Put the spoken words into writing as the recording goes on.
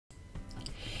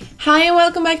Hi and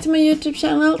welcome back to my YouTube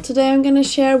channel. Today I'm gonna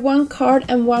share one card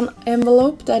and one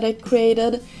envelope that I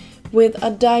created with a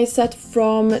die set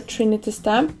from Trinity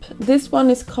Stamp. This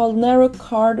one is called Narrow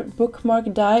Card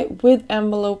Bookmark Die with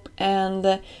envelope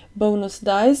and bonus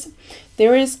dies.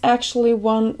 There is actually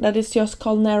one that is just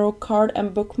called Narrow Card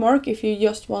and Bookmark if you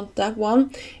just want that one.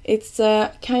 It's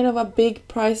kind of a big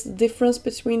price difference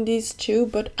between these two,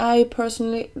 but I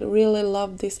personally really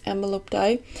love this envelope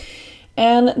die.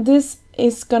 And this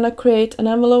is gonna create an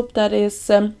envelope that is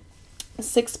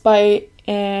 6 by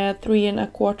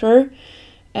 3¼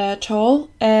 tall,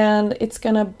 and it's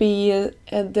gonna be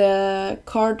the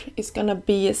card is gonna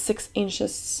be 6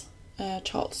 inches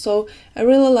tall. So I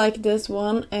really like this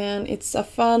one, and it's a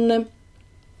fun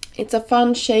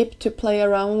shape to play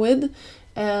around with,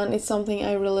 and it's something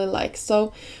I really like.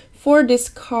 So for this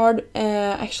card,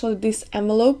 actually this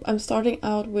envelope, I'm starting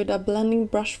out with a blending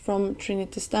brush from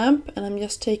Trinity Stamp, and I'm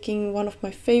just taking one of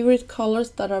my favorite colors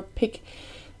that are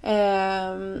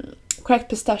cracked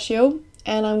pistachio,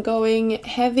 and I'm going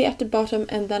heavy at the bottom,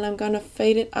 and then I'm gonna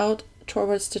fade it out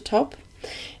towards the top.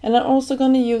 And I'm also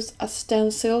gonna use a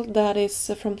stencil that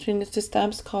is from Trinity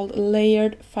Stamps called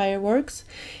Layered Fireworks,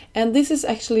 and this is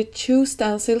actually 2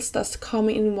 stencils that's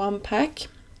coming in one pack,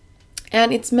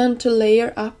 and it's meant to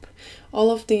layer up all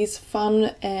of these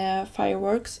fun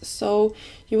fireworks. So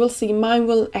you will see mine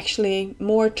will actually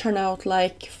more turn out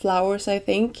like flowers, I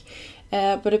think,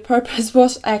 but the purpose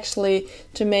was actually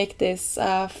to make this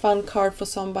fun card for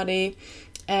somebody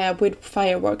with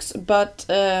fireworks, but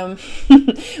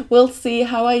we'll see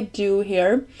how I do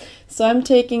here. So I'm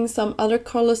taking some other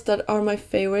colors that are my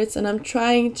favorites, and I'm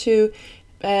trying to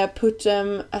put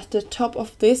them at the top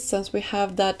of this, since we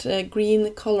have that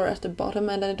green color at the bottom,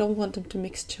 and I don't want them to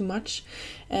mix too much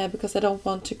because I don't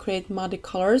want to create muddy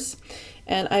colors,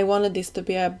 and I wanted this to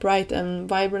be a bright and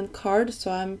vibrant card, so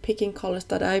I'm picking colors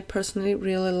that I personally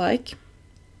really like.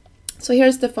 So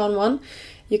here's the fun one.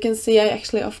 You can see I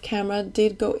actually off camera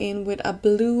did go in with a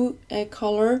blue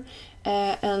color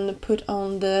and put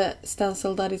on the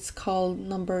stencil that is called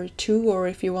number 2, or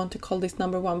if you want to call this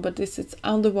number 1, but this is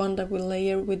on the one that will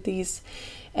layer with these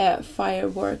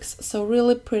fireworks. So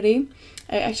really pretty.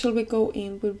 I actually will go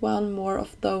in with one more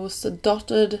of those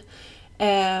dotted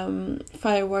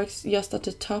fireworks just at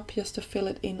the top, just to fill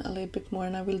it in a little bit more,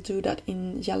 and I will do that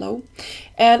in yellow.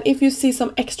 And if you see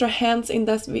some extra hands in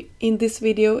this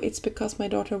video, it's because my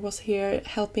daughter was here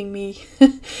helping me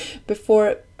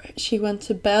before she went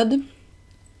to bed.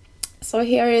 So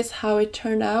here is how it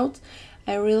turned out.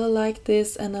 I really like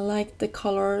this, and I like the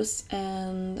colors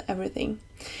and everything.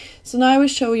 So now I will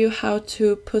show you how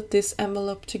to put this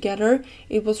envelope together.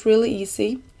 It was really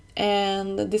easy,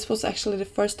 and this was actually the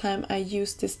first time I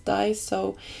used this die,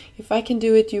 so if I can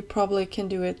do it, you probably can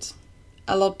do it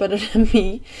a lot better than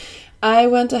me. I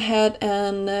went ahead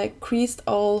and creased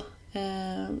all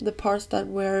the parts that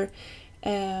were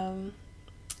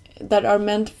that are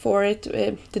meant for it.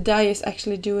 The die is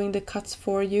actually doing the cuts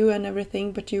for you and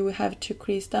everything, but you have to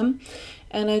crease them.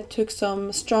 And I took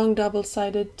some strong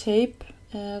double-sided tape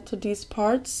to these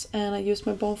parts, and I used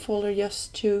my bone folder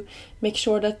just to make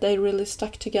sure that they really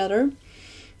stuck together.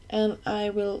 And I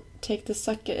will take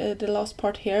the last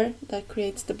part here that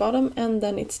creates the bottom, and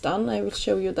then it's done. I will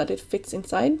show you that it fits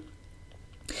inside.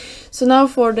 So now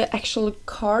for the actual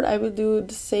card, I will do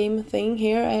the same thing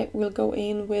here. I will go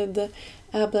in with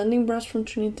a blending brush from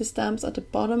Trinity Stamps at the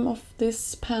bottom of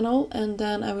this panel, and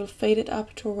then I will fade it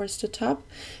up towards the top.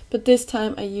 But this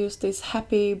time I use this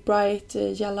happy bright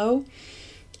yellow,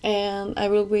 and I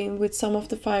will go in with some of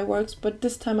the fireworks, but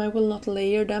this time I will not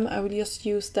layer them. I will just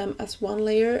use them as one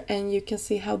layer, and you can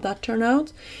see how that turned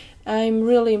out. I'm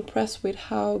really impressed with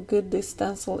how good this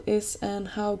stencil is and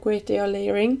how great they are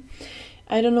layering.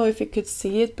 I don't know if you could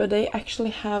see it, but they actually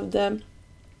have the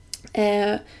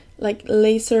like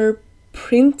laser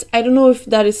print. I don't know if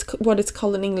that is what it's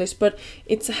called in English, but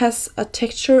it has a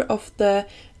texture of the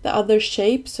other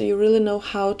shape, so you really know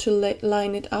how to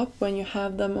line it up when you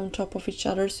have them on top of each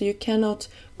other, so you cannot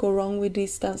go wrong with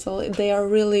these stencils. They are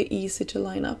really easy to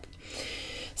line up.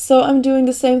 So I'm doing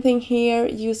the same thing here,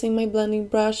 using my blending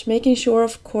brush, making sure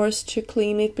of course to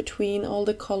clean it between all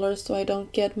the colors so I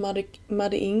don't get muddy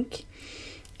ink.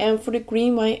 And for the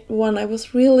green one, I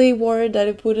was really worried that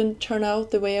it wouldn't turn out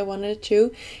the way I wanted it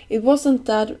to. It wasn't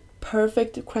that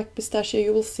perfect cracked pistachio.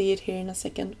 You will see it here in a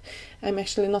second. I'm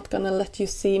actually not gonna let you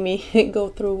see me go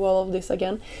through all of this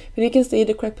again, but you can see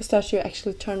the cracked pistachio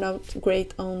actually turned out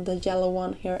great on the yellow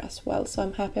one here as well, so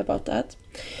I'm happy about that.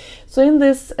 So in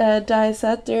this die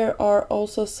set there are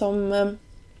also some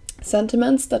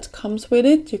sentiments that comes with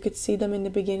it. You could see them in the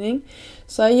beginning.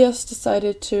 So I just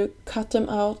decided to cut them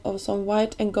out of some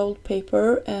white and gold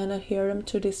paper and adhere them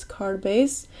to this card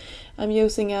base. I'm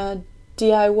using a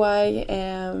DIY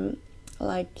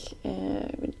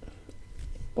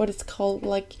what it's called,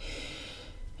 like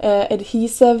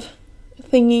adhesive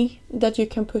thingy that you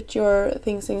can put your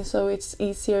things in, so it's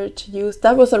easier to use.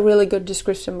 That was a really good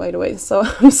description, by the way, so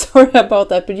I'm sorry about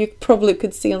that, but you probably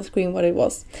could see on screen what it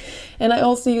was. And I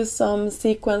also used some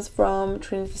sequins from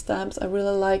Trinity Stamps. I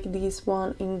really like this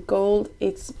one in gold.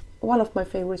 It's one of my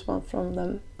favorites one from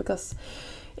them because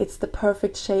it's the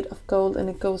perfect shade of gold and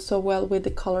it goes so well with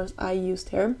the colors I used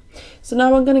here. So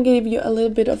now I'm gonna give you a little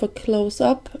bit of a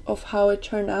close-up of how it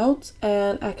turned out,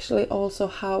 and actually also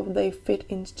how they fit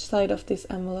inside of this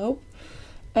envelope.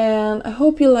 And I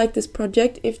hope you liked this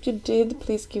project. If you did,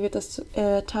 please give it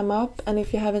a thumb up, and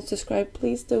if you haven't subscribed,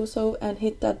 please do so and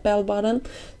hit that bell button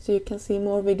so you can see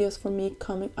more videos from me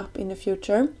coming up in the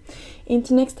future.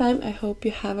 Until next time, I hope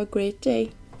you have a great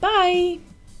day. Bye!